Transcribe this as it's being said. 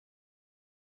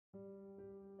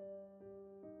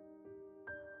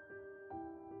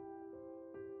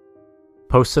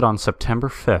Posted on September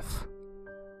 5th,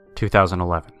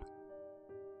 2011.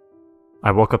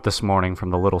 I woke up this morning from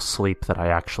the little sleep that I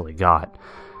actually got.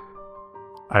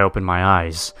 I opened my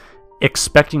eyes,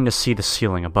 expecting to see the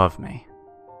ceiling above me.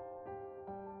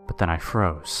 But then I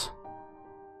froze.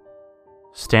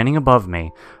 Standing above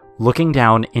me, looking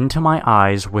down into my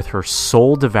eyes with her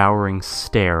soul-devouring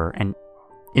stare and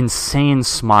insane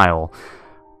smile,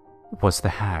 was the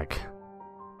hag.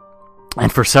 And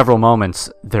for several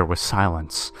moments, there was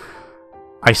silence.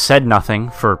 I said nothing,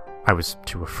 for I was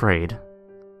too afraid.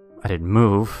 I didn't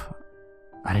move.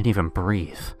 I didn't even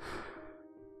breathe.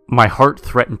 My heart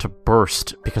threatened to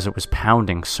burst because it was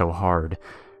pounding so hard.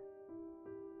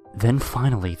 Then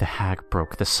finally the hag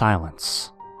broke the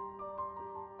silence.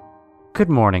 "Good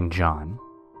morning, John,"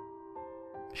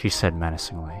 she said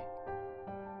menacingly.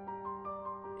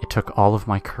 It took all of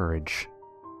my courage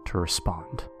to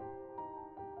respond.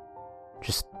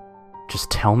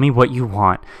 Just tell me what you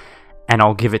want, and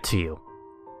I'll give it to you.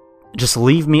 Just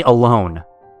leave me alone,"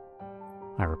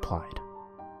 I replied.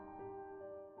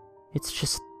 "It's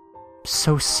just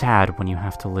so sad when you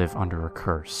have to live under a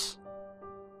curse.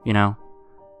 You know?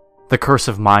 The curse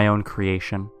of my own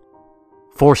creation.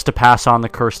 Forced to pass on the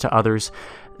curse to others.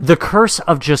 The curse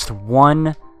of just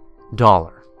 $1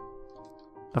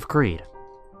 of greed.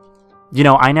 You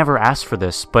know, I never asked for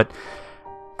this, but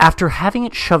after having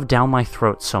it shoved down my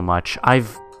throat so much, I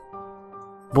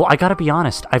gotta be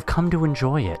honest, I've come to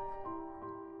enjoy it.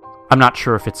 I'm not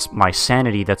sure if it's my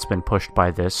sanity that's been pushed by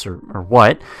this or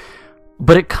what,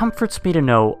 but it comforts me to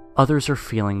know others are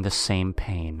feeling the same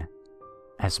pain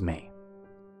as me."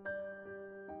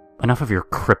 "Enough of your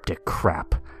cryptic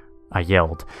crap," I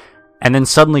yelled, and then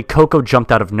suddenly Coco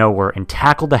jumped out of nowhere and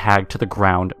tackled the hag to the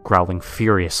ground, growling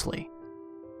furiously.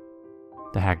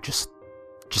 The hag just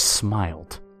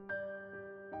smiled.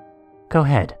 "Go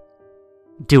ahead.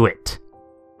 Do it.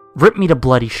 Rip me to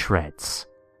bloody shreds.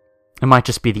 It might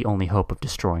just be the only hope of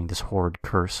destroying this horrid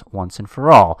curse once and for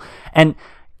all. And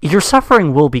your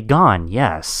suffering will be gone,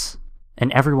 yes, and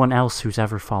everyone else who's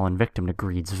ever fallen victim to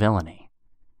greed's villainy."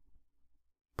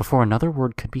 Before another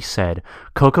word could be said,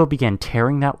 Coco began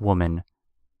tearing that woman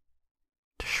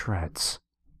to shreds.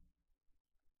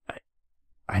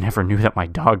 I never knew that my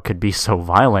dog could be so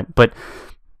violent, but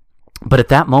at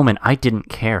that moment I didn't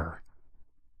care.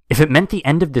 If it meant the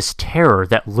end of this terror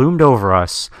that loomed over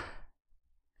us,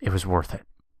 it was worth it.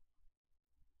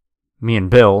 Me and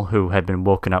Bill, who had been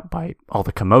woken up by all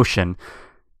the commotion,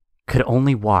 could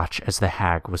only watch as the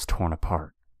hag was torn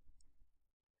apart.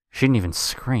 She didn't even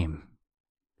scream.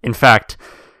 In fact,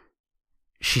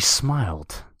 she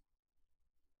smiled,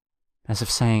 as if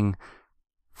saying,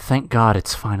 "Thank God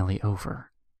it's finally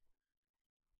over."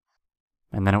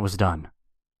 And then it was done.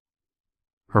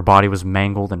 Her body was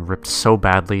mangled and ripped so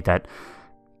badly that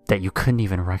you couldn't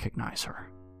even recognize her.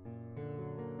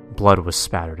 Blood was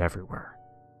spattered everywhere.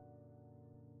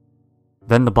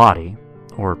 Then the body,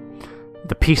 or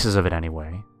the pieces of it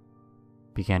anyway,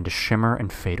 began to shimmer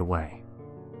and fade away,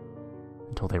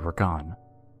 until they were gone.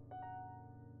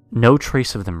 No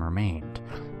trace of them remained,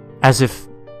 as if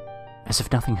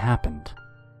nothing happened.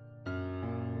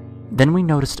 Then we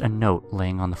noticed a note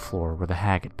laying on the floor where the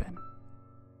hag had been.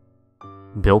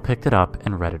 Bill picked it up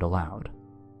and read it aloud.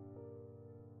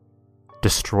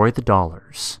 "Destroy the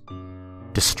dollars.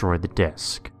 Destroy the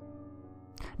disc.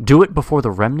 Do it before the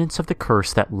remnants of the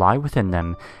curse that lie within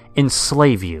them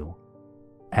enslave you,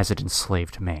 as it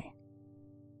enslaved me."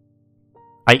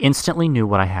 I instantly knew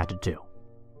what I had to do.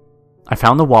 I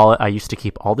found the wallet I used to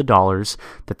keep all the dollars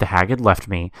that the hag had left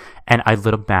me, and I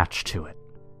lit a match to it.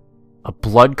 A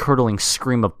blood-curdling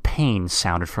scream of pain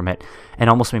sounded from it, and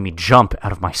almost made me jump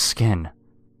out of my skin.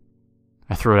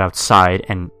 I threw it outside,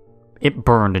 and it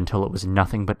burned until it was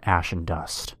nothing but ash and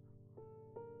dust.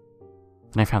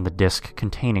 Then I found the disc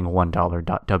containing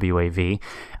 $1.WAV.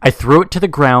 I threw it to the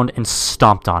ground and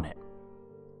stomped on it.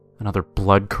 Another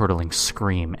blood-curdling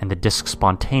scream, and the disc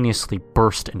spontaneously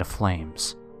burst into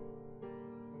flames.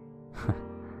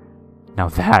 Now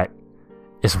that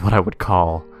is what I would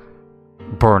call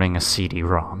burning a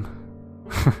CD-ROM.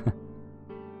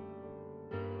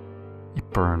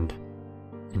 It burned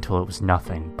until it was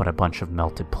nothing but a bunch of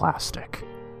melted plastic.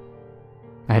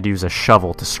 I had to use a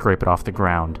shovel to scrape it off the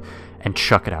ground and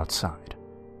chuck it outside.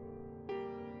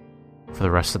 For the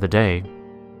rest of the day,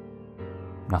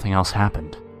 nothing else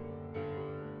happened.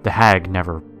 The hag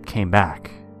never came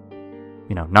back.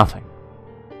 Nothing.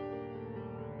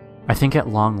 I think at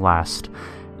long last,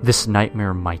 this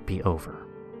nightmare might be over.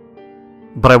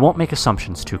 But I won't make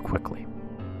assumptions too quickly.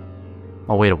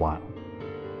 I'll wait a while,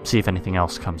 see if anything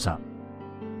else comes up.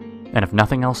 And if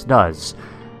nothing else does,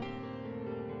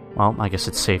 Well, I guess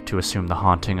it's safe to assume the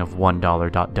haunting of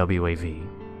 $1.wav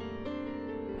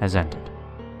has ended.